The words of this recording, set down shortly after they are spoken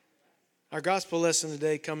Our gospel lesson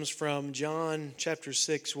today comes from John chapter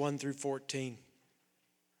 6, 1 through 14.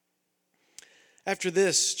 After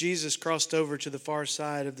this, Jesus crossed over to the far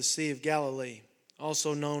side of the Sea of Galilee,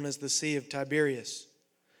 also known as the Sea of Tiberias.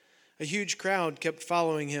 A huge crowd kept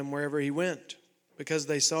following him wherever he went, because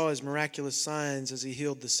they saw his miraculous signs as he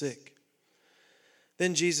healed the sick.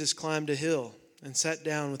 Then Jesus climbed a hill and sat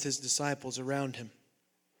down with his disciples around him.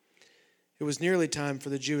 It was nearly time for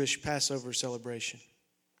the Jewish Passover celebration.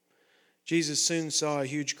 Jesus soon saw a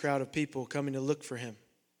huge crowd of people coming to look for him.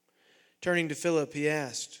 Turning to Philip, he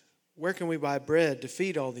asked, "Where can we buy bread to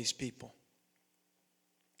feed all these people?"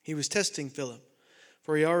 He was testing Philip,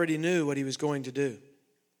 for he already knew what he was going to do.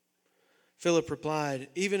 Philip replied,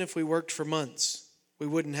 "Even if we worked for months, we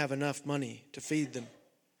wouldn't have enough money to feed them."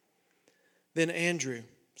 Then Andrew,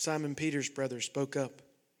 Simon Peter's brother, spoke up.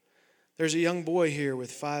 "There's a young boy here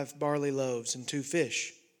with 5 barley loaves and 2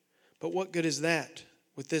 fish. But what good is that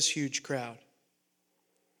with this huge crowd?"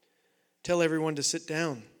 "Tell everyone to sit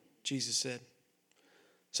down," Jesus said.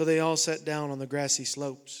 So they all sat down on the grassy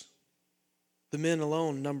slopes. The men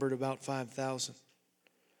alone numbered about 5,000.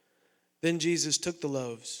 Then Jesus took the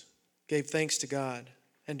loaves, gave thanks to God,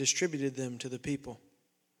 and distributed them to the people.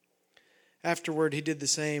 Afterward, he did the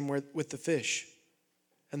same with the fish,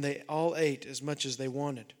 and they all ate as much as they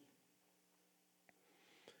wanted.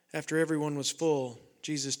 After everyone was full,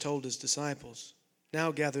 Jesus told his disciples,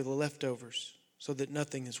 "Now gather the leftovers, so that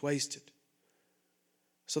nothing is wasted."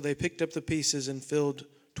 So they picked up the pieces and filled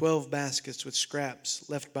 12 baskets with scraps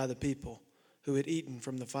left by the people who had eaten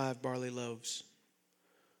from the 5 barley loaves.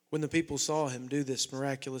 When the people saw him do this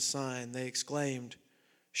miraculous sign, they exclaimed,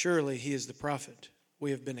 "Surely he is the prophet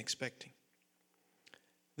we have been expecting."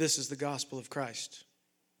 This is the gospel of Christ.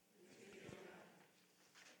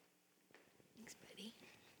 Thanks, buddy.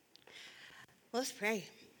 Let's pray.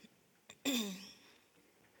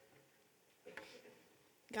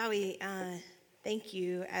 God, we thank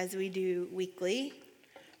you, as we do weekly,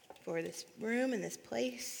 for this room and this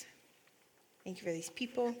place. Thank you for these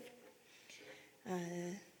people.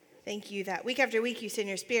 Thank you that week after week you send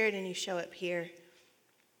your Spirit and you show up here.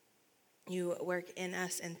 You work in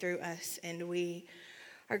us and through us, and we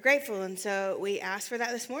are grateful. And so we ask for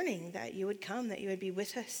that this morning, that you would come, that you would be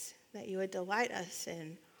with us, that you would delight us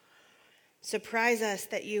and surprise us,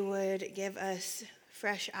 that you would give us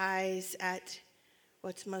fresh eyes at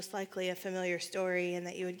what's most likely a familiar story, and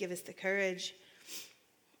that you would give us the courage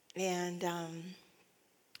and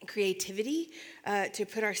creativity to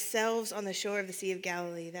put ourselves on the shore of the Sea of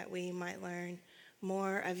Galilee, that we might learn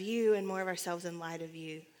more of you and more of ourselves in light of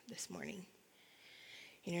you this morning.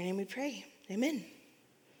 In your name we pray. Amen.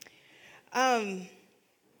 I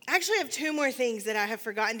actually have 2 more things that I have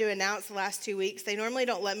forgotten to announce the last 2 weeks. They normally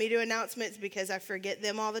don't let me do announcements because I forget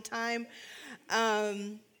them all the time.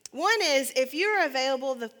 One is, if you're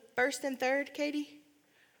available the 1st and 3rd, Katie?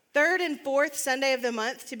 3rd and 4th Sunday of the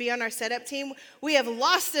month to be on our setup team. We have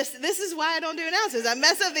lost this. This is why I don't do announcements. I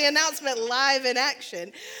mess up the announcement live in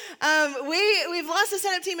action. We've lost a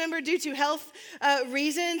setup team member due to health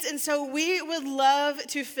reasons, and so we would love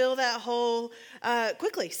to fill that hole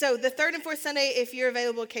quickly. So the 3rd and 4th Sunday, if you're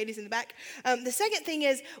available, Katie's in the back. The second thing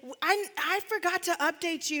is, I forgot to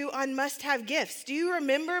update you on must-have gifts. Do you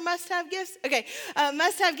remember must-have gifts? Okay,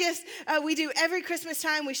 must-have gifts we do every Christmas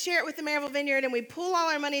time. We share it with the Maryville Vineyard, and we pool all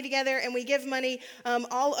our money together, and we give money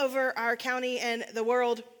all over our county and the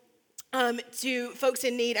world to folks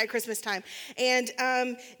in need at Christmas time. And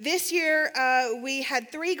this year, we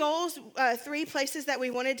had 3 goals, 3 places that we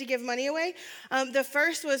wanted to give money away. The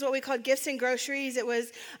first was what we called gifts and groceries. It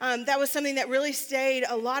was that was something that really stayed,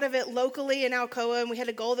 a lot of it locally in Alcoa, and we had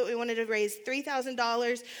a goal that we wanted to raise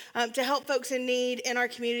 $3,000 to help folks in need in our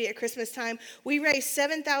community at Christmas time. We raised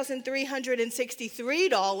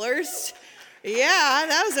 $7,363. Yeah,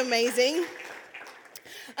 that was amazing.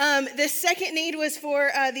 The second need was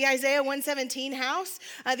for the Isaiah 117 house.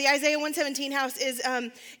 The Isaiah 117 house is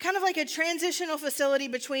kind of like a transitional facility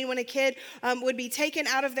between when a kid would be taken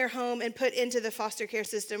out of their home and put into the foster care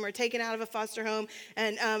system, or taken out of a foster home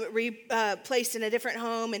and placed in a different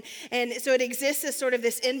home. And so it exists as sort of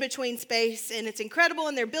this in-between space, and it's incredible,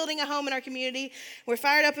 and they're building a home in our community. We're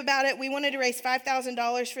fired up about it. We wanted to raise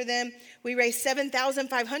 $5,000 for them. We raised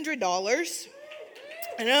 $7,500.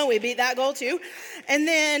 I know, we beat that goal too. And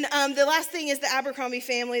then the last thing is the Abercrombie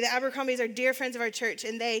family. The Abercrombies are dear friends of our church,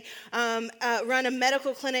 and they run a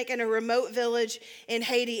medical clinic in a remote village in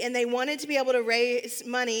Haiti. And they wanted to be able to raise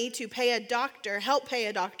money to pay a doctor, help pay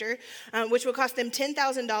a doctor, which will cost them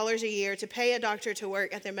 $10,000 a year to pay a doctor to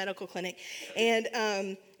work at their medical clinic. And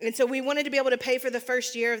And so we wanted to be able to pay for the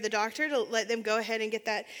first year of the doctor to let them go ahead and get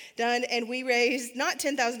that done. And we raised not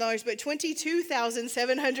 $10,000, but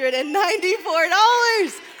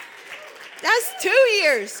 $22,794. That's 2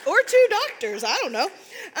 years or 2 doctors. I don't know.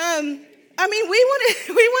 We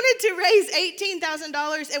wanted to raise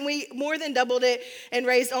 $18,000, and we more than doubled it and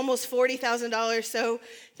raised almost $40,000. So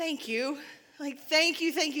thank you. Thank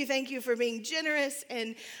you for being generous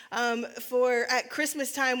and for at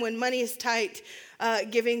Christmas time when money is tight,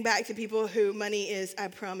 giving back to people who money is, I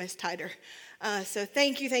promise, tighter. So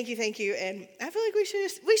thank you. And I feel like we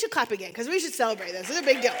should clap again because we should celebrate this. It's a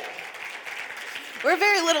big deal. We're a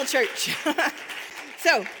very little church.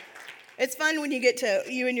 So it's fun when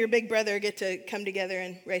you and your big brother get to come together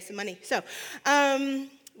and raise some money. So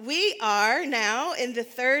we are now in the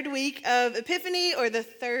third week of Epiphany, or the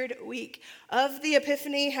third week of the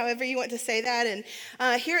Epiphany, however you want to say that. And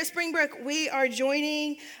here at Springbrook, we are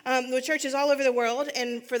joining with churches all over the world.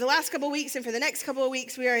 And for the last couple of weeks and for the next couple of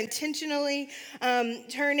weeks, we are intentionally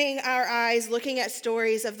turning our eyes, looking at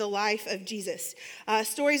stories of the life of Jesus.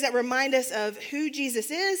 Stories that remind us of who Jesus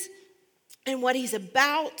is and what he's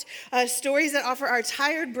about, stories that offer our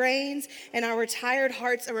tired brains and our tired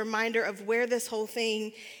hearts a reminder of where this whole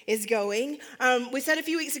thing is going. We said a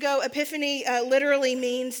few weeks ago, Epiphany literally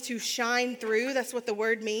means to shine through. That's what the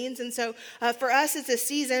word means. And so for us, it's a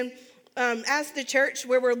season as the church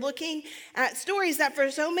where we're looking at stories that for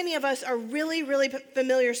so many of us are really, really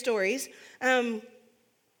familiar stories.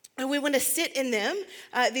 And we want to sit in them,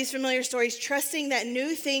 these familiar stories, trusting that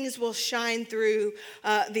new things will shine through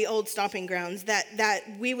the old stomping grounds, that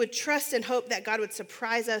we would trust and hope that God would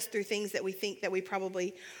surprise us through things that we think that we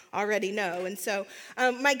probably already know. And so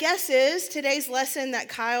my guess is today's lesson that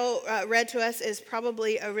Kyle read to us is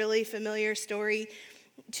probably a really familiar story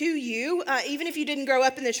to you, even if you didn't grow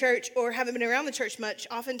up in the church or haven't been around the church much.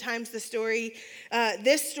 Oftentimes this story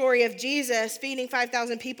of Jesus feeding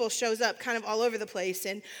 5,000 people shows up kind of all over the place,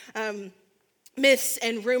 and myths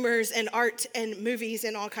and rumors and art and movies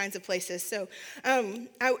and all kinds of places. So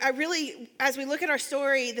I really, as we look at our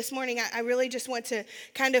story this morning, I really just want to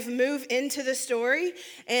kind of move into the story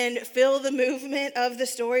and feel the movement of the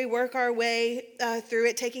story, work our way through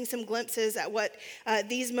it, taking some glimpses at what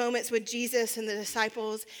these moments with Jesus and the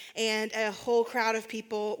disciples and a whole crowd of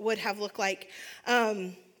people would have looked like.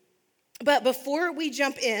 But before we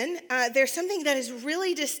jump in, there's something that is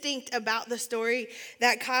really distinct about the story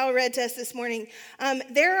that Kyle read to us this morning.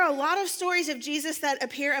 There are a lot of stories of Jesus that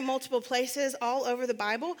appear in multiple places all over the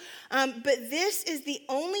Bible, but this is the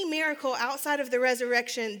only miracle outside of the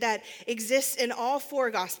resurrection that exists in all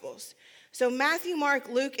 4 Gospels. So Matthew, Mark,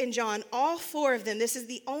 Luke, and John, all 4 of them, this is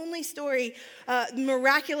the only story,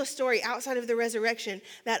 miraculous story outside of the resurrection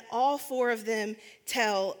that all 4 of them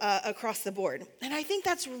tell across the board. And I think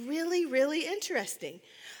that's really, really interesting.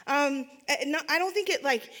 I don't think it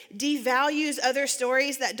devalues other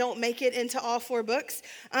stories that don't make it into all 4 books,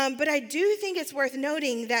 but I do think it's worth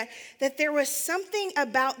noting that there was something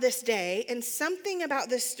about this day and something about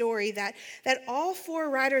this story that all 4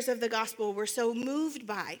 writers of the gospel were so moved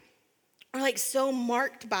by, or so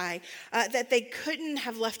marked by, that they couldn't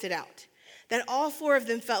have left it out. That all 4 of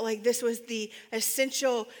them felt like this was the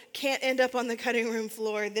essential, can't end up on the cutting room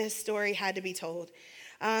floor, this story had to be told.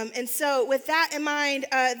 And so with that in mind,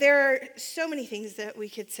 there are so many things that we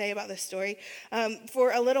could say about this story.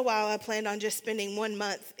 For a little while, I planned on just spending 1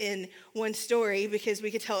 month in one story because we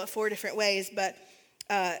could tell it 4 different ways, but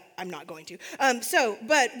I'm not going to.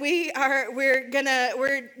 But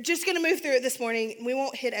we're just gonna move through it this morning. We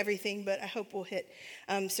won't hit everything, but I hope we'll hit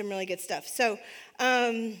some really good stuff. So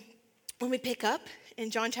when we pick up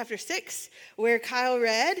in John chapter 6, where Kyle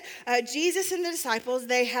read, Jesus and the disciples,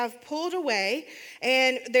 they have pulled away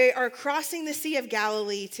and they are crossing the Sea of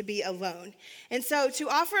Galilee to be alone. And so to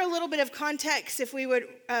offer a little bit of context, if we would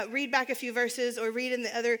read back a few verses or read in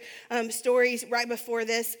the other stories right before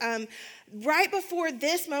this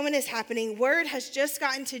moment is happening, word has just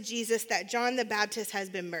gotten to Jesus that John the Baptist has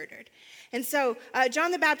been murdered. And so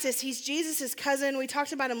John the Baptist, he's Jesus' cousin. We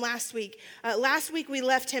talked about him last week. Last week we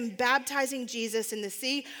left him baptizing Jesus in the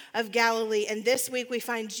Sea of Galilee. And this week we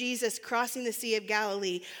find Jesus crossing the Sea of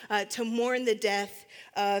Galilee to mourn the death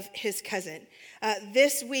of his cousin.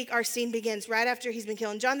 This week our scene begins right after he's been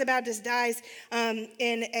killed. And John the Baptist dies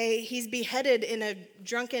he's beheaded in a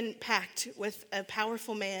drunken pact with a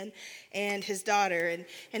powerful man and his daughter.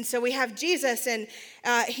 And so we have Jesus, and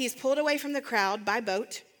he's pulled away from the crowd by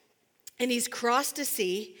boat. And he's crossed a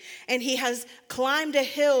sea, and he has climbed a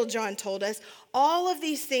hill, John told us, All of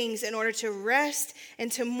these things in order to rest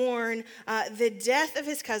and to mourn the death of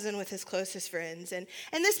his cousin with his closest friends. And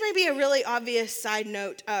this may be a really obvious side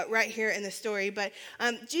note right here in the story, but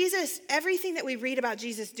Jesus, everything that we read about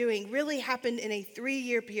Jesus doing really happened in a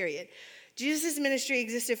 3-year period. Jesus' ministry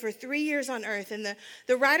existed for 3 years on earth, and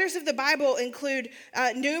the writers of the Bible include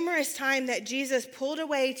numerous times that Jesus pulled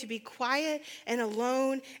away to be quiet and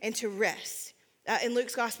alone and to rest. In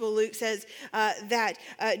Luke's gospel, Luke says that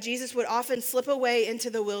Jesus would often slip away into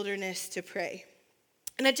the wilderness to pray.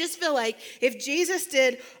 And I just feel like if Jesus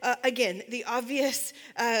did, again, the obvious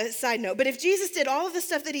side note, but if Jesus did all of the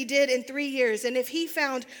stuff that he did in 3 years, and if he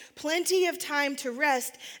found plenty of time to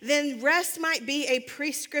rest, then rest might be a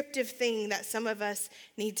prescriptive thing that some of us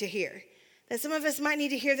need to hear. That some of us might need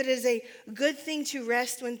to hear that it is a good thing to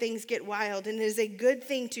rest when things get wild, and it is a good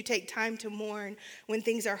thing to take time to mourn when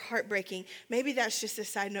things are heartbreaking. Maybe that's just a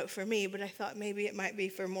side note for me, but I thought maybe it might be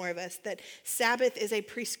for more of us, that Sabbath is a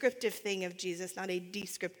prescriptive thing of Jesus, not a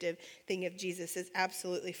descriptive thing of Jesus. It's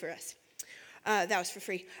absolutely for us. That was for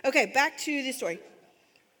free. Okay, back to the story.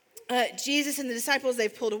 Jesus and the disciples,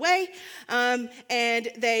 they've pulled away, and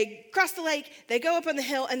they cross the lake, they go up on the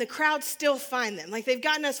hill, and the crowds still find them. Like, they've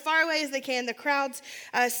gotten as far away as they can, the crowds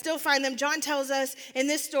still find them. John tells us in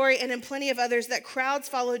this story and in plenty of others that crowds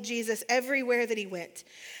followed Jesus everywhere that he went.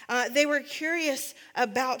 They were curious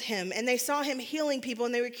about him, and they saw him healing people,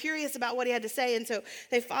 and they were curious about what he had to say, and so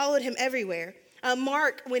they followed him everywhere.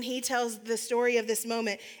 Mark, when he tells the story of this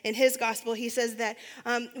moment in his gospel, he says that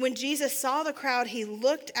when Jesus saw the crowd, he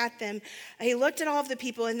looked at them, he looked at all of the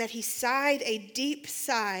people, and that he sighed a deep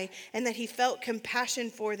sigh, and that he felt compassion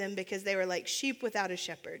for them because they were like sheep without a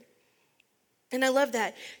shepherd. And I love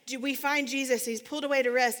that. We find Jesus, he's pulled away to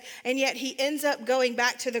rest, and yet he ends up going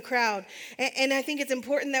back to the crowd. And I think it's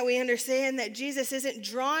important that we understand that Jesus isn't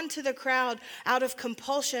drawn to the crowd out of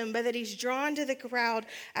compulsion, but that he's drawn to the crowd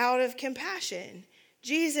out of compassion.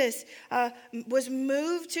 Jesus was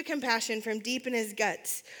moved to compassion from deep in his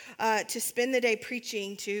guts to spend the day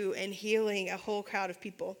preaching to and healing a whole crowd of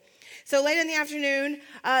people. So late in the afternoon,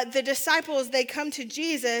 the disciples, they come to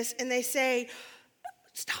Jesus and they say,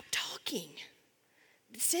 "Stop talking.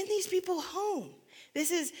 Send these people home."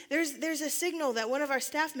 There's a signal that one of our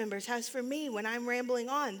staff members has for me when I'm rambling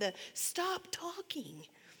on. The stop talking.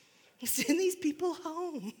 Send these people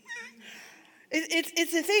home.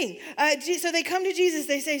 It's a thing. So they come to Jesus.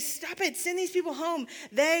 They say, "Stop it. Send these people home.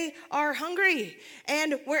 They are hungry,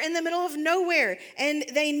 and we're in the middle of nowhere, and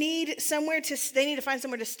they need to find somewhere to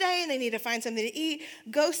stay, and they need to find something to eat.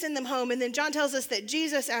 Go send them home." And then John tells us that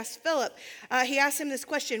Jesus asked Philip. He asked him this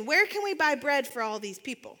question: "Where can we buy bread for all these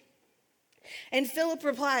people?" And Philip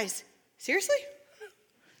replies, "Seriously?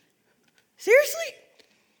 Seriously?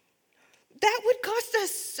 That would cost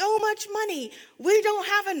us so much money. We don't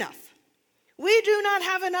have enough. We do not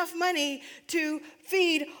have enough money to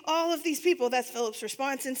feed all of these people." That's Philip's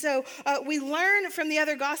response. And so we learn from the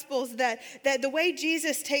other Gospels that the way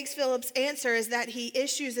Jesus takes Philip's answer is that he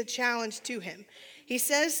issues a challenge to him. He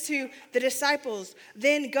says to the disciples,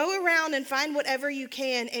 "Then go around and find whatever you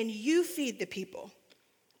can, and you feed the people."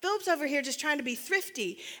 Philip's over here just trying to be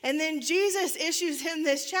thrifty. And then Jesus issues him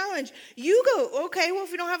this challenge. You go, okay, well,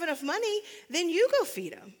 if we don't have enough money, then you go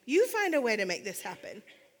feed them. You find a way to make this happen.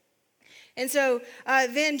 And so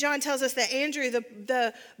then John tells us that Andrew,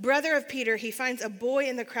 the brother of Peter, he finds a boy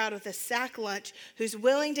in the crowd with a sack lunch who's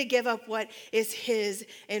willing to give up what is his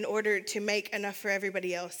in order to make enough for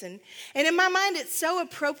everybody else. And in my mind, it's so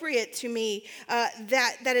appropriate to me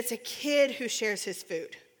that it's a kid who shares his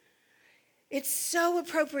food. It's so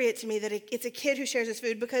appropriate to me that it's a kid who shares his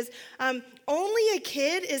food, because only a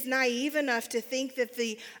kid is naive enough to think that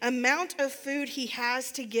the amount of food he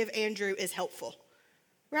has to give Andrew is helpful,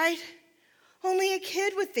 right? Only a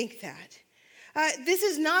kid would think that. This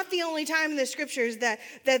is not the only time in the scriptures that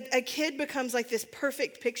a kid becomes like this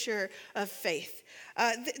perfect picture of faith.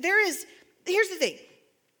 Here's the thing.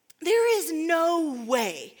 There is no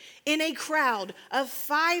way in a crowd of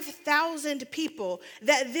 5,000 people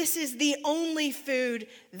that this is the only food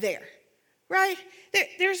there, right?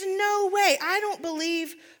 There's no way. I don't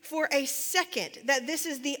believe for a second that this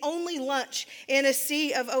is the only lunch in a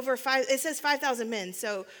sea of over it says 5,000 men.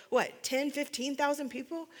 So what, 10, 15,000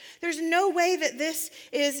 people? There's no way that this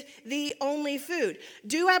is the only food.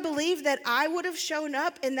 Do I believe that I would have shown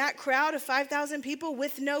up in that crowd of 5,000 people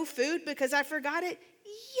with no food because I forgot it?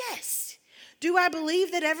 Yes. Do I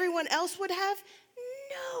believe that everyone else would have?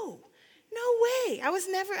 No. No way.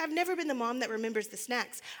 I've never been the mom that remembers the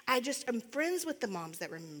snacks. I'm friends with the moms that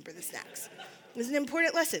remember the snacks. It was an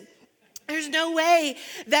important lesson. There's no way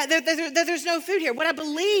that there's no food here. What I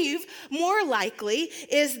believe more likely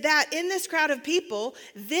is that in this crowd of people,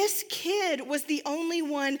 this kid was the only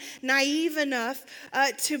one naive enough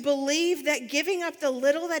to believe that giving up the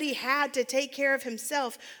little that he had to take care of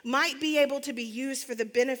himself might be able to be used for the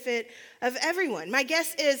benefit of everyone. My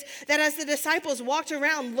guess is that as the disciples walked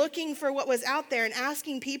around looking for what was out there and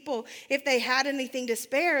asking people if they had anything to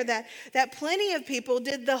spare, that plenty of people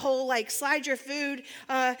did the whole like slide your food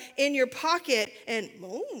in your pocket and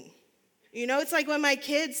it's like when my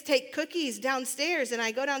kids take cookies downstairs and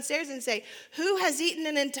I go downstairs and say, who has eaten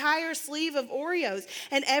an entire sleeve of Oreos?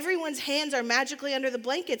 And everyone's hands are magically under the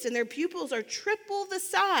blankets and their pupils are triple the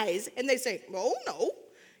size. And they say, oh,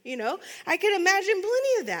 no. I can imagine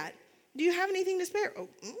plenty of that. Do you have anything to spare?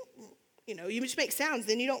 You just make sounds,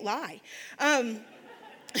 then you don't lie.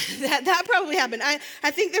 That probably happened.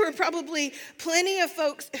 I think there were probably plenty of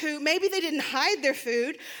folks who maybe they didn't hide their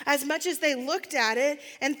food as much as they looked at it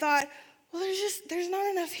and thought, well, there's not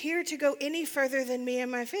enough here to go any further than me and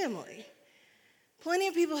my family. Plenty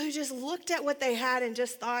of people who just looked at what they had and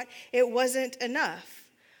just thought it wasn't enough.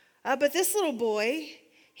 But this little boy,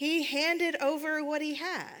 he handed over what he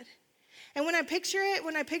had. And when I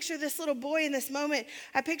picture this little boy in this moment,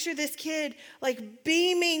 I picture this kid like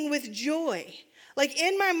beaming with joy. Like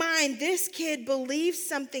in my mind, this kid believes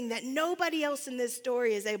something that nobody else in this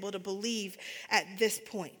story is able to believe at this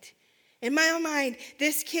point. In my mind,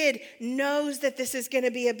 this kid knows that this is going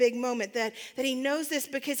to be a big moment, that he knows this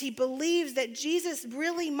because he believes that Jesus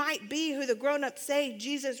really might be who the grown-ups say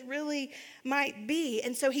Jesus really might be.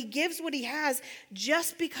 And so he gives what he has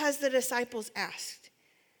just because the disciples asked.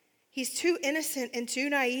 He's too innocent and too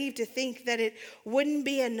naive to think that it wouldn't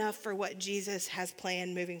be enough for what Jesus has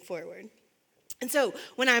planned moving forward. And so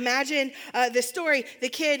when I imagine the story, the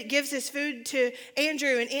kid gives his food to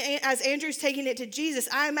Andrew, and as Andrew's taking it to Jesus,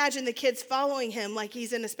 I imagine the kid's following him like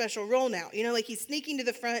he's in a special role now. Like he's sneaking to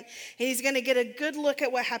the front, and he's going to get a good look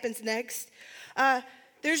at what happens next.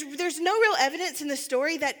 There's no real evidence in the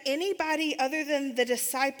story that anybody other than the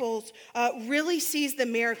disciples really sees the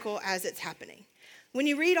miracle as it's happening. When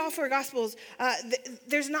you read all four Gospels,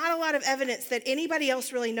 there's not a lot of evidence that anybody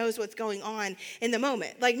else really knows what's going on in the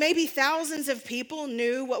moment. Like maybe thousands of people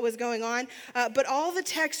knew what was going on, but all the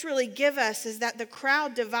texts really give us is that the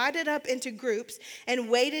crowd divided up into groups and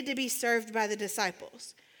waited to be served by the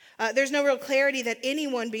disciples. There's no real clarity that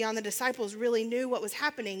anyone beyond the disciples really knew what was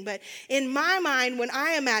happening. But in my mind, when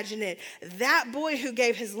I imagine it, that boy who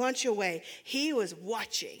gave his lunch away, he was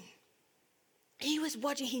watching. He was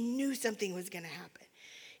watching. He knew something was going to happen.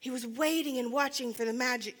 He was waiting and watching for the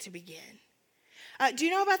magic to begin. Do you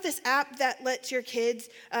know about this app that lets your kids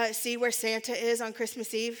see where Santa is on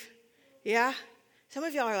Christmas Eve? Yeah? Some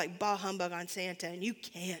of y'all are like bah humbug on Santa, and you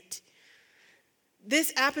can't.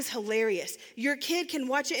 This app is hilarious. Your kid can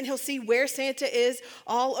watch it and he'll see where Santa is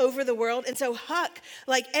all over the world. And so Huck,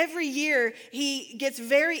 like every year, he gets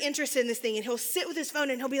very interested in this thing, and he'll sit with his phone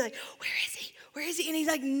and he'll be like, where is he? Where is he? And he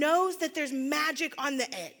like knows that there's magic on the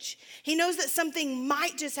edge. He knows that something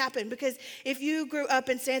might just happen, because if you grew up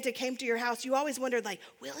and Santa came to your house, you always wondered like,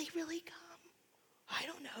 will he really come? I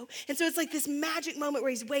don't know. And so it's like this magic moment where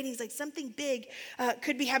he's waiting. He's like, something big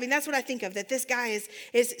could be happening. That's what I think of, that this guy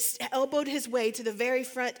is elbowed his way to the very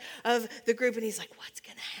front of the group, and he's like, what's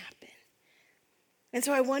going to happen? And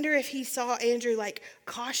so I wonder if he saw Andrew like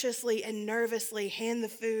cautiously and nervously hand the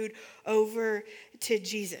food over to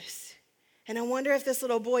Jesus. And I wonder if this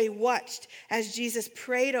little boy watched as Jesus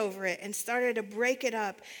prayed over it and started to break it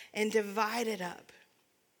up and divide it up.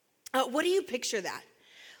 What do you picture that?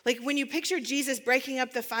 Like when you picture Jesus breaking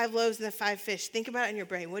up the 5 loaves and the 5 fish, think about it in your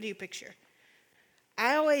brain. What do you picture?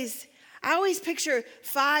 I always picture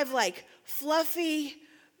 5 like fluffy,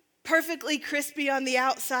 perfectly crispy on the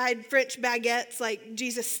outside French baguettes. Like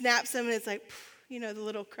Jesus snaps them and it's like, the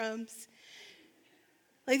little crumbs.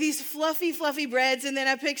 Like these fluffy, fluffy breads. And then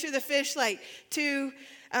I picture the fish like 2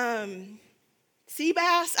 sea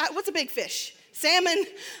bass. What's a big fish? Salmon,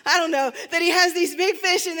 I don't know, that he has these big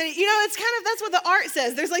fish, and then, it's kind of, that's what the art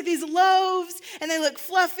says. There's like these loaves, and they look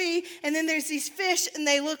fluffy, and then there's these fish, and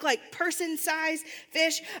they look like person-sized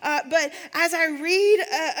fish. But as I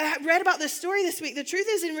read about this story this week, the truth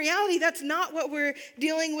is, in reality, that's not what we're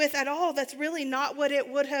dealing with at all. That's really not what it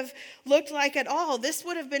would have looked like at all. This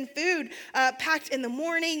would have been food packed in the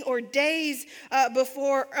morning or days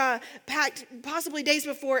before, packed possibly days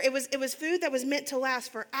before. It was food that was meant to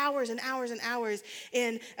last for hours and hours and hours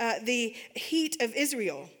in the heat of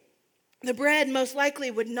Israel. The bread most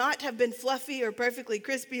likely would not have been fluffy or perfectly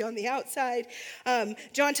crispy on the outside.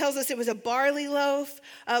 John tells us it was a barley loaf.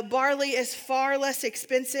 Barley is far less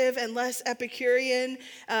expensive and less Epicurean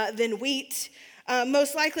than wheat.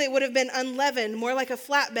 Most likely it would have been unleavened, more like a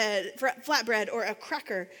flatbread or a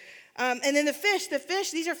cracker. And then the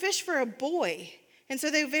fish, these are fish for a boy. And so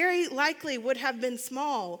they very likely would have been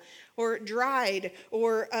small or dried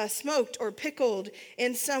or smoked or pickled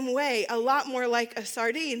in some way, a lot more like a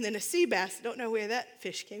sardine than a sea bass. I don't know where that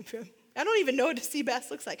fish came from. I don't even know what a sea bass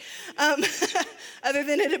looks like, other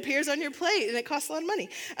than it appears on your plate and it costs a lot of money.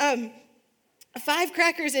 5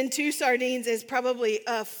 crackers and 2 sardines is probably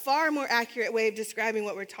a far more accurate way of describing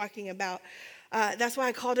what we're talking about. That's why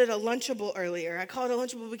I called it a Lunchable earlier. I call it a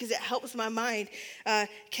Lunchable because it helps my mind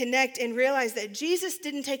connect and realize that Jesus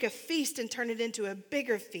didn't take a feast and turn it into a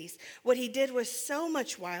bigger feast. What he did was so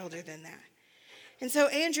much wilder than that. And so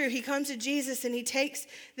Andrew, he comes to Jesus and he takes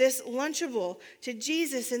this Lunchable to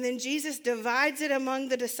Jesus, and then Jesus divides it among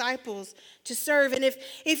the disciples to serve. And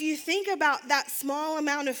if you think about that small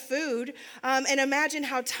amount of food and imagine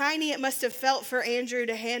how tiny it must have felt for Andrew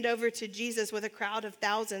to hand over to Jesus with a crowd of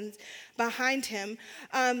thousands behind him,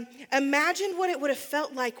 imagine what it would have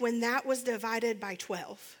felt like when that was divided by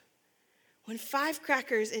 12. When 5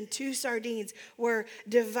 crackers and 2 sardines were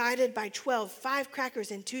divided by 12, 5 crackers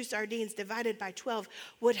and 2 sardines divided by 12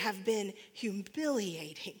 would have been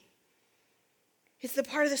humiliating. It's the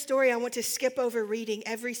part of the story I want to skip over reading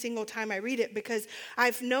every single time I read it, because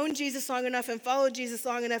I've known Jesus long enough and followed Jesus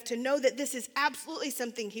long enough to know that this is absolutely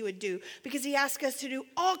something he would do, because he asks us to do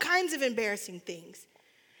all kinds of embarrassing things.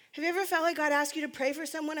 Have you ever felt like God asked you to pray for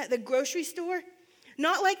someone at the grocery store?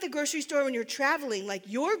 Not like the grocery store when you're traveling, like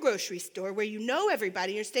your grocery store where you know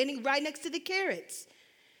everybody. You're standing right next to the carrots.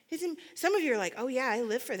 Some of you are like, oh yeah, I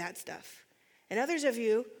live for that stuff. And others of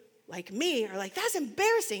you, like me, are like, that's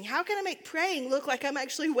embarrassing. How can I make praying look like I'm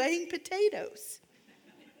actually weighing potatoes?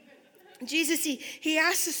 Jesus, he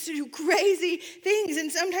asks us to do crazy things,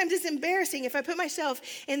 and sometimes it's embarrassing. If I put myself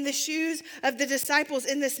in the shoes of the disciples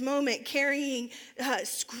in this moment, carrying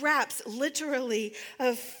scraps, literally,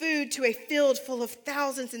 of food to a field full of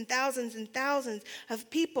thousands and thousands and thousands of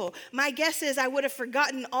people, my guess is I would have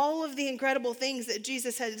forgotten all of the incredible things that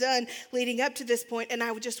Jesus had done leading up to this point, and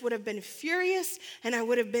I just would have been furious, and I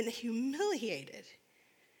would have been humiliated.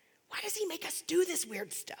 Why does he make us do this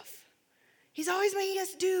weird stuff? He's always making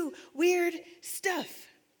us do weird stuff.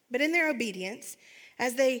 But in their obedience,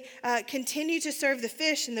 as they continue to serve the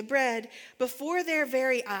fish and the bread, before their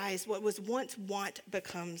very eyes, what was once want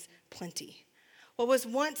becomes plenty. What was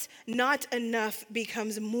once not enough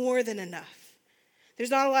becomes more than enough.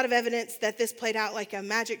 There's not a lot of evidence that this played out like a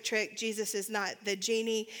magic trick. Jesus is not the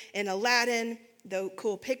genie in Aladdin, the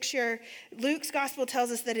cool picture. Luke's gospel tells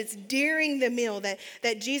us that it's during the meal that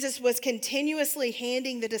Jesus was continuously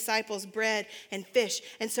handing the disciples bread and fish.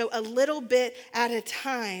 And so a little bit at a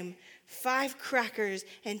time, 5 crackers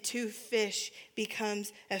and 2 fish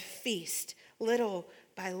becomes a feast. Little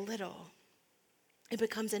by little, it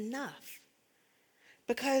becomes enough.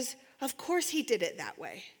 Because of course he did it that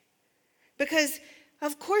way. Because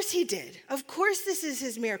of course he did. Of course this is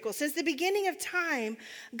his miracle. Since the beginning of time,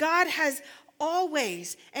 God has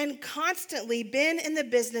always and constantly been in the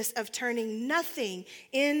business of turning nothing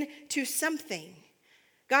into something.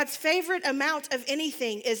 God's favorite amount of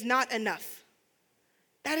anything is not enough.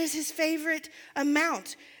 That is his favorite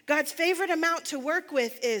amount. God's favorite amount to work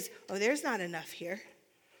with is, oh, there's not enough here.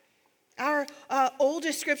 Our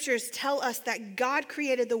oldest scriptures tell us that God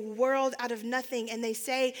created the world out of nothing, and they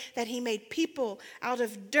say that he made people out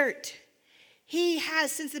of dirt. He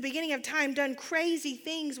has, since the beginning of time, done crazy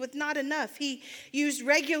things with not enough. He used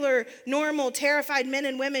regular, normal, terrified men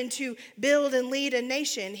and women to build and lead a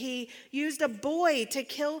nation. He used a boy to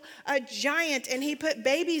kill a giant, and he put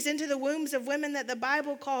babies into the wombs of women that the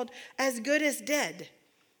Bible called as good as dead.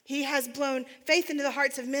 He has blown faith into the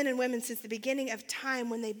hearts of men and women since the beginning of time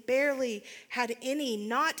when they barely had any.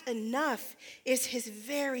 Not enough is his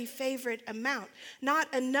very favorite amount.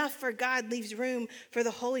 Not enough for God leaves room for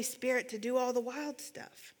the Holy Spirit to do all the wild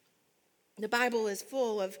stuff. The Bible is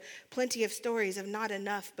full of plenty of stories of not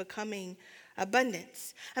enough becoming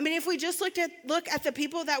abundance. I mean, if we just look at the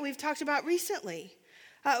people that we've talked about recently.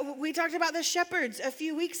 We talked about the shepherds a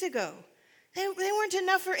few weeks ago. They weren't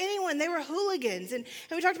enough for anyone. They were hooligans. And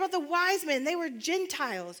we talked about the wise men. They were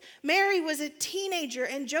Gentiles. Mary was a teenager,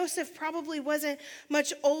 and Joseph probably wasn't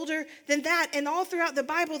much older than that. And all throughout the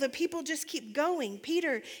Bible, the people just keep going.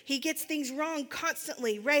 Peter, he gets things wrong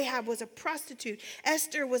constantly. Rahab was a prostitute.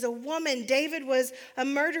 Esther was a woman. David was a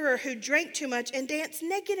murderer who drank too much and danced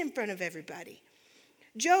naked in front of everybody.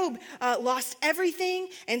 Job lost everything,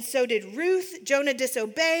 and so did Ruth. Jonah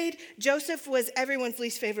disobeyed. Joseph was everyone's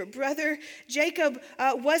least favorite brother. Jacob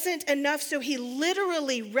wasn't enough, so he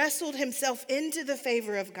literally wrestled himself into the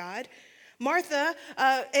favor of God. Martha,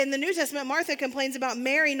 in the New Testament, Martha complains about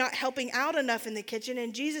Mary not helping out enough in the kitchen,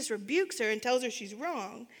 and Jesus rebukes her and tells her she's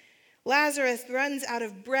wrong. Lazarus runs out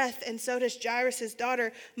of breath, and so does Jairus'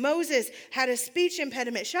 daughter. Moses had a speech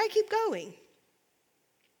impediment. Should I keep going?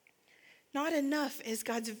 Not enough is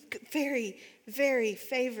God's very, very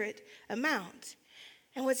favorite amount.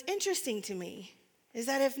 And what's interesting to me is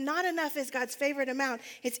that if not enough is God's favorite amount,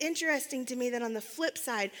 it's interesting to me that on the flip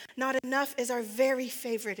side, not enough is our very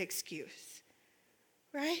favorite excuse.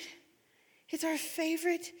 Right? It's our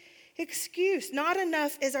favorite excuse. Not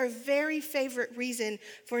enough is our very favorite reason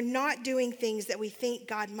for not doing things that we think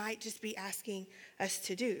God might just be asking us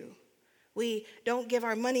to do. We don't give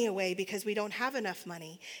our money away because we don't have enough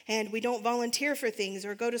money. And we don't volunteer for things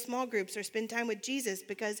or go to small groups or spend time with Jesus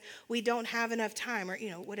because we don't have enough time or,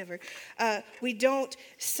 whatever. We don't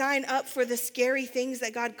sign up for the scary things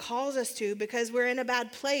that God calls us to because we're in a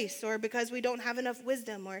bad place or because we don't have enough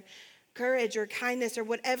wisdom or courage or kindness or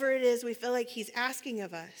whatever it is we feel like he's asking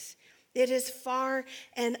of us. It is far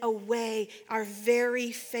and away our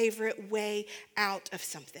very favorite way out of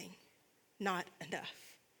something. Not enough.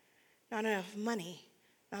 Not enough money,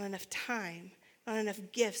 not enough time, not enough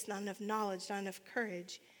gifts, not enough knowledge, not enough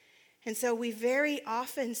courage. And so we very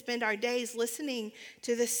often spend our days listening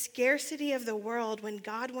to the scarcity of the world when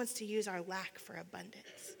God wants to use our lack for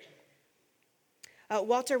abundance.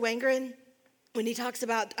 Walter Wangerin, when he talks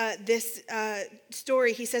about this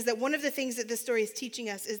story, he says that one of the things that this story is teaching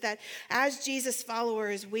us is that as Jesus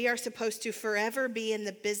followers, we are supposed to forever be in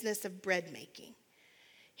the business of bread making.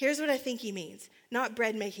 Here's what I think he means. Not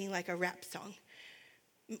bread making like a rap song.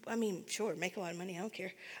 I mean, sure, make a lot of money, I don't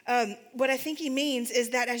care. What I think he means is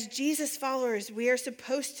that as Jesus followers, we are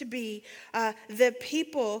supposed to be the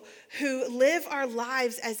people who live our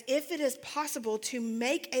lives as if it is possible to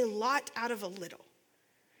make a lot out of a little.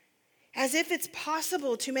 As if it's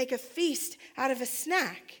possible to make a feast out of a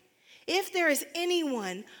snack. If there is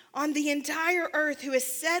anyone on the entire earth who is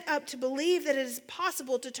set up to believe that it is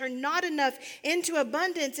possible to turn not enough into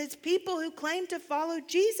abundance, it's people who claim to follow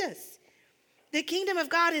Jesus. The kingdom of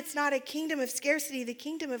God, it's not a kingdom of scarcity. The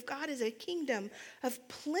kingdom of God is a kingdom of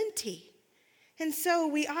plenty. And so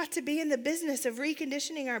we ought to be in the business of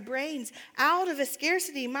reconditioning our brains out of a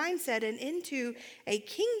scarcity mindset and into a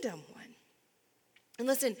kingdom one. And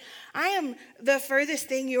listen, I am the furthest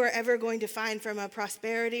thing you are ever going to find from a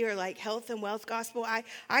prosperity or like health and wealth gospel.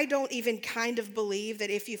 I don't even kind of believe that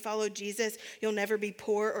if you follow Jesus, you'll never be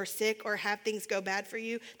poor or sick or have things go bad for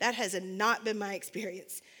you. That has not been my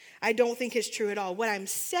experience. I don't think it's true at all. What I'm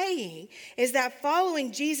saying is that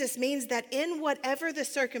following Jesus means that in whatever the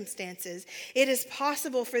circumstances, it is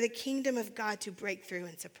possible for the kingdom of God to break through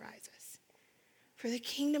and surprise us. For the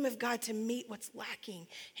kingdom of God to meet what's lacking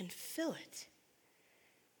and fill it.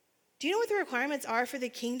 Do you know what the requirements are for the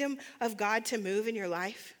kingdom of God to move in your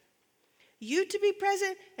life? You to be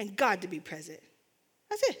present and God to be present.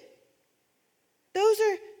 That's it. Those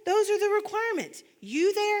are the requirements.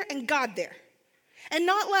 You there and God there. And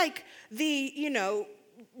not like the,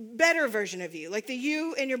 better version of you, like the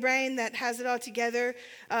you in your brain that has it all together,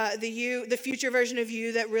 the future version of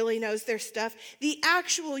you that really knows their stuff. The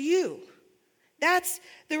actual you. That's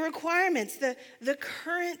the requirements, the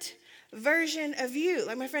current version of you.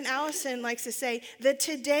 Like my friend Allison likes to say, the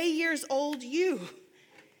today years old you.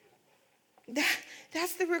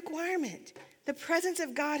 That's the requirement. The presence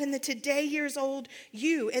of God in the today years old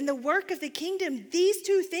you. In the work of the kingdom, these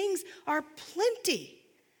two things are plenty.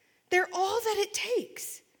 They're all that it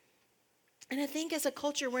takes. And I think as a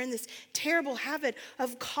culture, we're in this terrible habit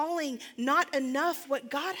of calling not enough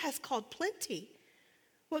what God has called plenty.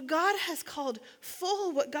 What God has called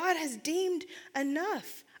full, what God has deemed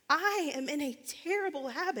enough. I am in a terrible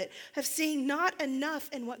habit of seeing not enough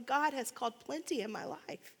in what God has called plenty in my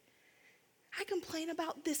life. I complain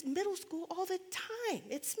about this middle school all the time.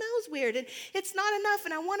 It smells weird and it's not enough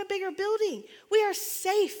and I want a bigger building. We are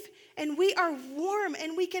safe and we are warm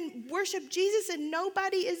and we can worship Jesus and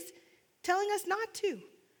nobody is telling us not to.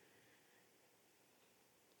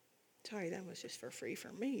 Sorry, that was just for free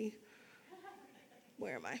for me.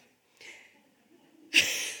 Where am I?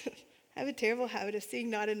 I have a terrible habit of seeing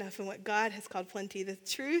not enough in what God has called plenty. The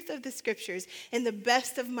truth of the scriptures, and the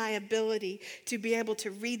best of my ability to be able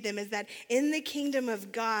to read them, is that in the kingdom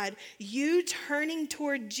of God, you turning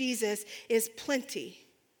toward Jesus is plenty.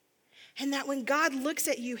 And that when God looks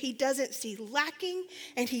at you, he doesn't see lacking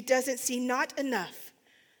and he doesn't see not enough.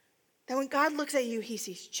 That when God looks at you, he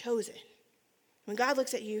sees chosen. When God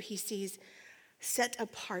looks at you, he sees set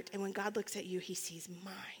apart. And when God looks at you, he sees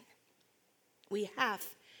mine. We have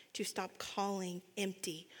to stop calling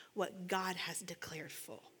empty what God has declared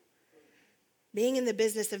full. Being in the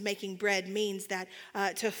business of making bread means that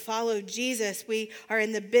to follow Jesus, we are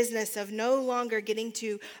in the business of no longer getting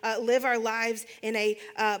to live our lives in a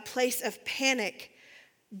place of panic,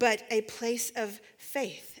 but a place of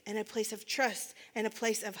faith and a place of trust and a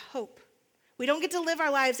place of hope. We don't get to live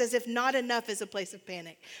our lives as if not enough is a place of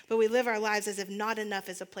panic, but we live our lives as if not enough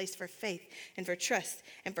is a place for faith and for trust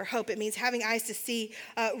and for hope. It means having eyes to see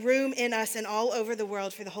room in us and all over the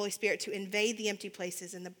world for the Holy Spirit to invade the empty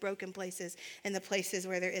places and the broken places and the places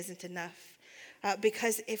where there isn't enough.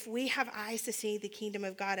 Because if we have eyes to see the kingdom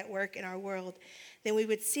of God at work in our world, then we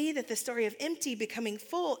would see that the story of empty becoming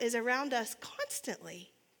full is around us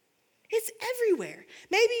constantly. It's everywhere.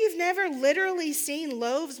 Maybe you've never literally seen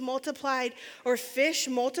loaves multiplied or fish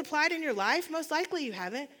multiplied in your life. Most likely you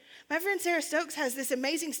haven't. My friend Sarah Stokes has this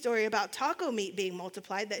amazing story about taco meat being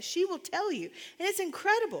multiplied that she will tell you. And it's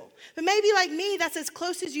incredible. But maybe like me, that's as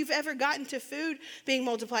close as you've ever gotten to food being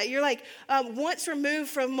multiplied. You're like once removed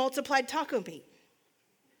from multiplied taco meat.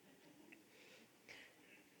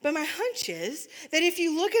 But my hunch is that if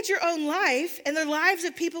you look at your own life and the lives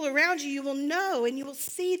of people around you, you will know and you will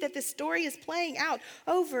see that the story is playing out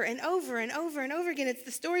over and over and over and over again. It's the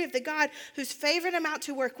story of the God whose favorite amount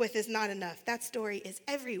to work with is not enough. That story is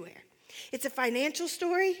everywhere. It's a financial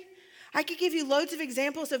story. I could give you loads of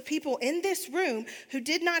examples of people in this room who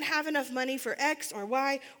did not have enough money for X or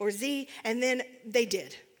Y or Z, and then they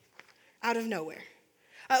did, out of nowhere.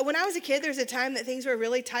 When I was a kid, there was a time that things were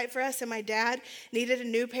really tight for us, and my dad needed a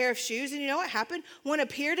new pair of shoes. And you know what happened? One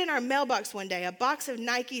appeared in our mailbox one day, a box of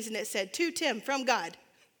Nikes, and it said, "To Tim, from God."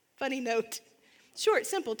 Funny note. Short,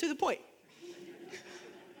 simple, to the point.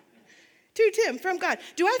 To Tim, from God.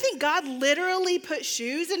 Do I think God literally put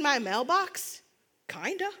shoes in my mailbox?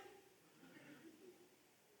 Kinda.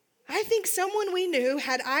 I think someone we knew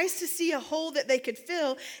had eyes to see a hole that they could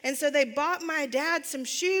fill, and so they bought my dad some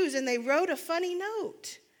shoes, and they wrote a funny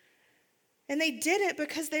note. And they did it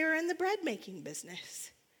because they were in the bread making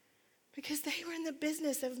business. Because they were in the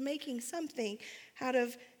business of making something out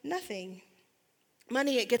of nothing.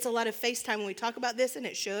 Money, it gets a lot of face time when we talk about this, and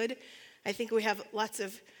it should. I think we have lots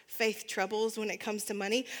of faith troubles when it comes to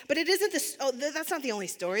money. But it isn't that's not the only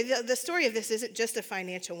story. The story of this isn't just a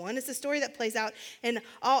financial one. It's a story that plays out in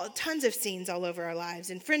tons of scenes all over our lives,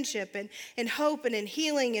 in friendship and in hope and in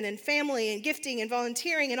healing and in family and gifting and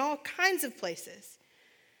volunteering and all kinds of places.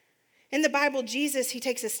 In the Bible, Jesus, he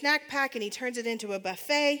takes a snack pack and he turns it into a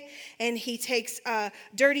buffet, and he takes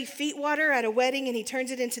dirty feet water at a wedding and he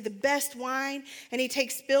turns it into the best wine, and he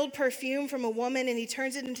takes spilled perfume from a woman and he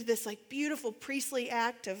turns it into this like beautiful priestly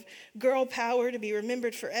act of girl power to be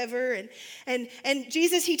remembered forever. And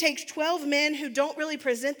Jesus, he takes 12 men who don't really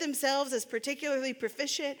present themselves as particularly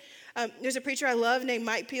proficient. There's a preacher I love named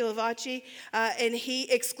Mike Pielavacci, and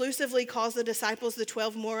he exclusively calls the disciples the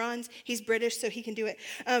 12 morons. He's British, so he can do it.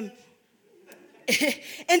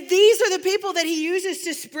 And these are the people that he uses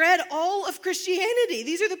to spread all of Christianity.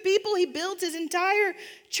 These are the people he builds his entire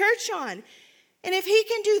church on. And if he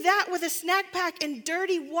can do that with a snack pack and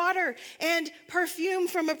dirty water and perfume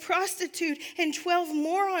from a prostitute and 12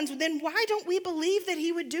 morons, then why don't we believe that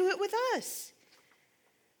he would do it with us?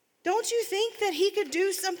 Don't you think that he could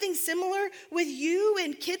do something similar with you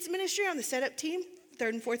in kids ministry on the setup team,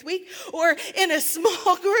 3rd and 4th week, or in a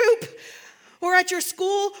small group, or at your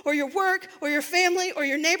school, or your work, or your family, or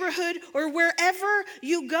your neighborhood, or wherever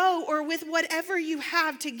you go, or with whatever you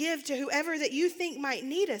have to give to whoever that you think might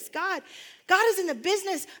need us? God is in the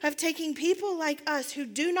business of taking people like us who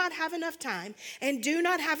do not have enough time and do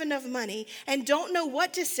not have enough money and don't know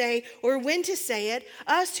what to say or when to say it,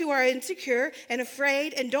 us who are insecure and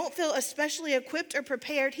afraid and don't feel especially equipped or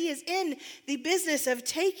prepared. He is in the business of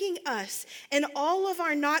taking us and all of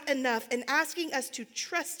our not enough and asking us to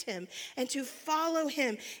trust him and to follow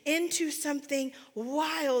him into something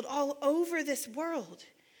wild all over this world.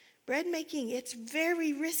 Bread making, it's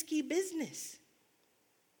very risky business.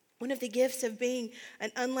 One of the gifts of being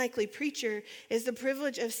an unlikely preacher is the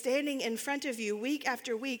privilege of standing in front of you week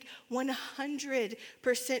after week,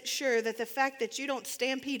 100% sure that the fact that you don't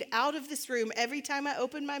stampede out of this room every time I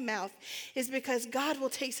open my mouth is because God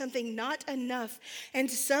will take something not enough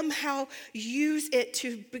and somehow use it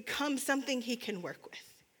to become something he can work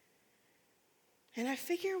with. And I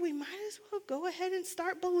figure we might as well go ahead and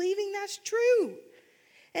start believing that's true.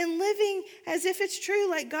 And living as if it's true,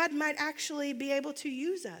 like God might actually be able to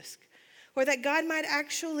use us. Or that God might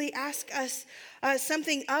actually ask us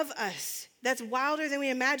something of us that's wilder than we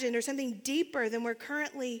imagined, or something deeper than we're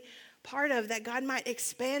currently part of, that God might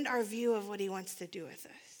expand our view of what he wants to do with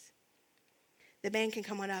us. The band can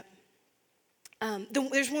come on up.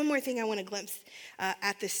 There's one more thing I want to glimpse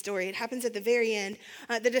at this story. It happens at the very end.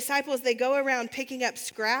 The disciples, they go around picking up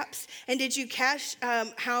scraps. And did you catch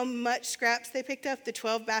how much scraps they picked up? The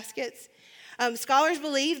 12 baskets. Scholars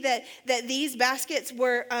believe that these baskets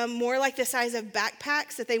were more like the size of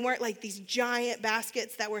backpacks, that they weren't like these giant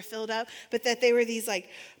baskets that were filled up, but that they were these like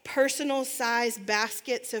personal sized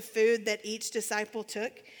baskets of food that each disciple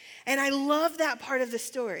took. And I love that part of the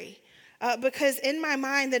story. Because in my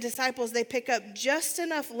mind, the disciples, they pick up just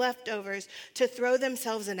enough leftovers to throw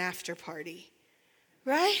themselves an after party,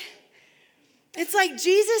 right? It's like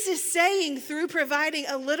Jesus is saying, through providing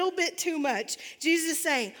a little bit too much, Jesus is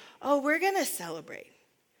saying, oh, we're going to celebrate.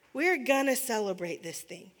 We're going to celebrate this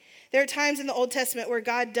thing. There are times in the Old Testament where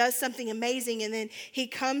God does something amazing, and then he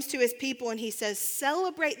comes to his people and he says,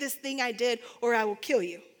 celebrate this thing I did or I will kill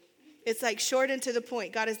you. It's like short and to the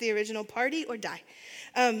point. God is the original, party or die.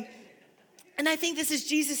 And I think this is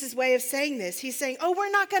Jesus' way of saying this. He's saying, oh,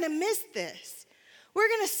 we're not going to miss this. We're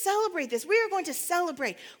going to celebrate this. We are going to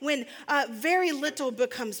celebrate when very little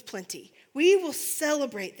becomes plenty. We will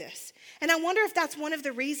celebrate this. And I wonder if that's one of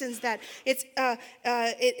the reasons that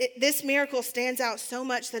this miracle stands out so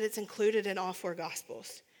much that it's included in all four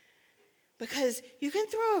Gospels. Because you can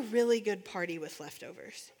throw a really good party with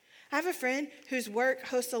leftovers. I have a friend whose work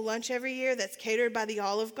hosts a lunch every year that's catered by the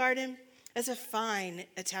Olive Garden. It's a fine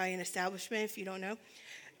Italian establishment, if you don't know.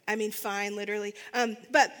 I mean, fine, literally.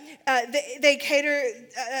 But they cater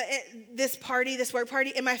this work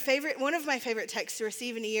party. And one of my favorite texts to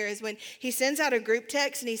receive in a year is when he sends out a group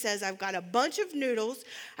text and he says, I've got a bunch of noodles,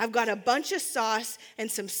 I've got a bunch of sauce and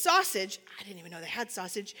some sausage. I didn't even know they had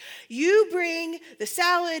sausage. You bring the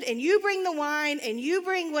salad and you bring the wine and you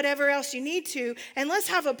bring whatever else you need to, and let's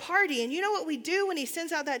have a party. And you know what we do when he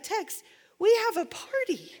sends out that text? We have a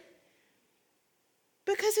party.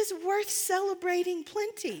 Because it's worth celebrating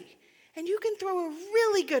plenty. And you can throw a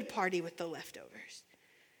really good party with the leftovers.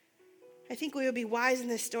 I think we would be wise in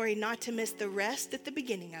this story not to miss the rest at the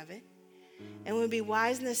beginning of it. And we would be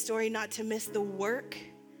wise in this story not to miss the work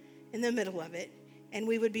in the middle of it. And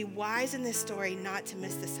we would be wise in this story not to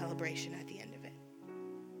miss the celebration at the end of it.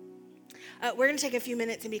 We're going to take a few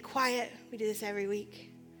minutes and be quiet. We do this every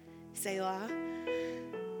week. Selah.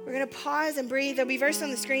 We're going to pause and breathe. There'll be verses on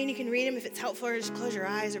the screen. You can read them if it's helpful, or just close your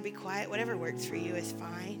eyes or be quiet. Whatever works for you is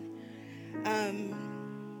fine.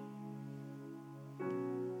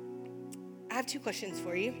 I have two questions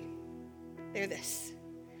for you. They're this.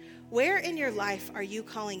 Where in your life are you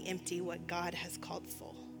calling empty what God has called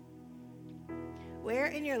full? Where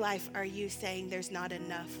in your life are you saying there's not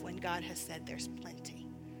enough when God has said there's plenty?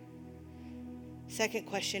 Second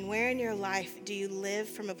question, where in your life do you live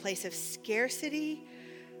from a place of scarcity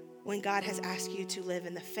when God has asked you to live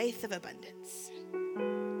in the faith of abundance?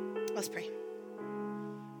 Let's pray.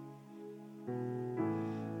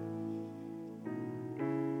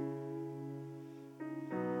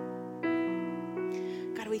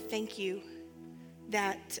 God, we thank you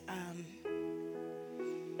that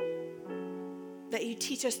you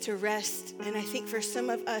teach us to rest. And I think for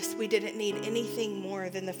some of us, we didn't need anything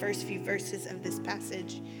more than the first few verses of this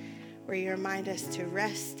passage where you remind us to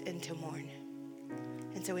rest and to mourn.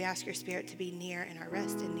 And so we ask your Spirit to be near in our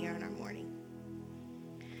rest and near in our mourning.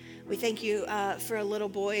 We thank you for a little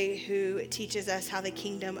boy who teaches us how the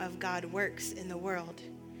kingdom of God works in the world,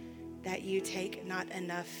 that you take not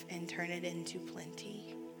enough and turn it into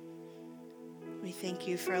plenty. We thank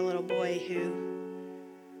you for a little boy who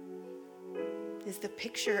is the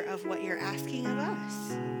picture of what you're asking of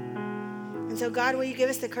us. And so, God, will you give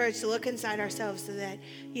us the courage to look inside ourselves so that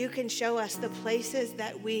you can show us the places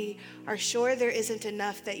that we are sure there isn't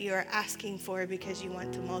enough that you are asking for because you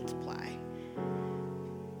want to multiply.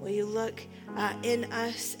 Will you look in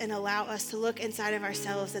us and allow us to look inside of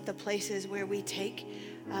ourselves at the places where we take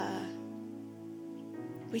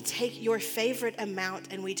your favorite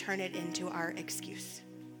amount and we turn it into our excuse.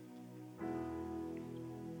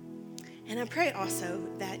 And I pray also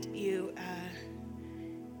that you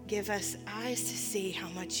give us eyes to see how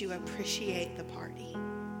much you appreciate the party,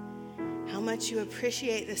 how much you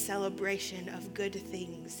appreciate the celebration of good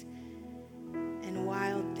things and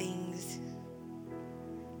wild things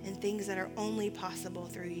and things that are only possible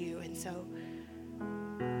through you. And so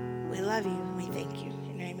we love you and we thank you. In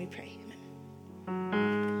your name we pray.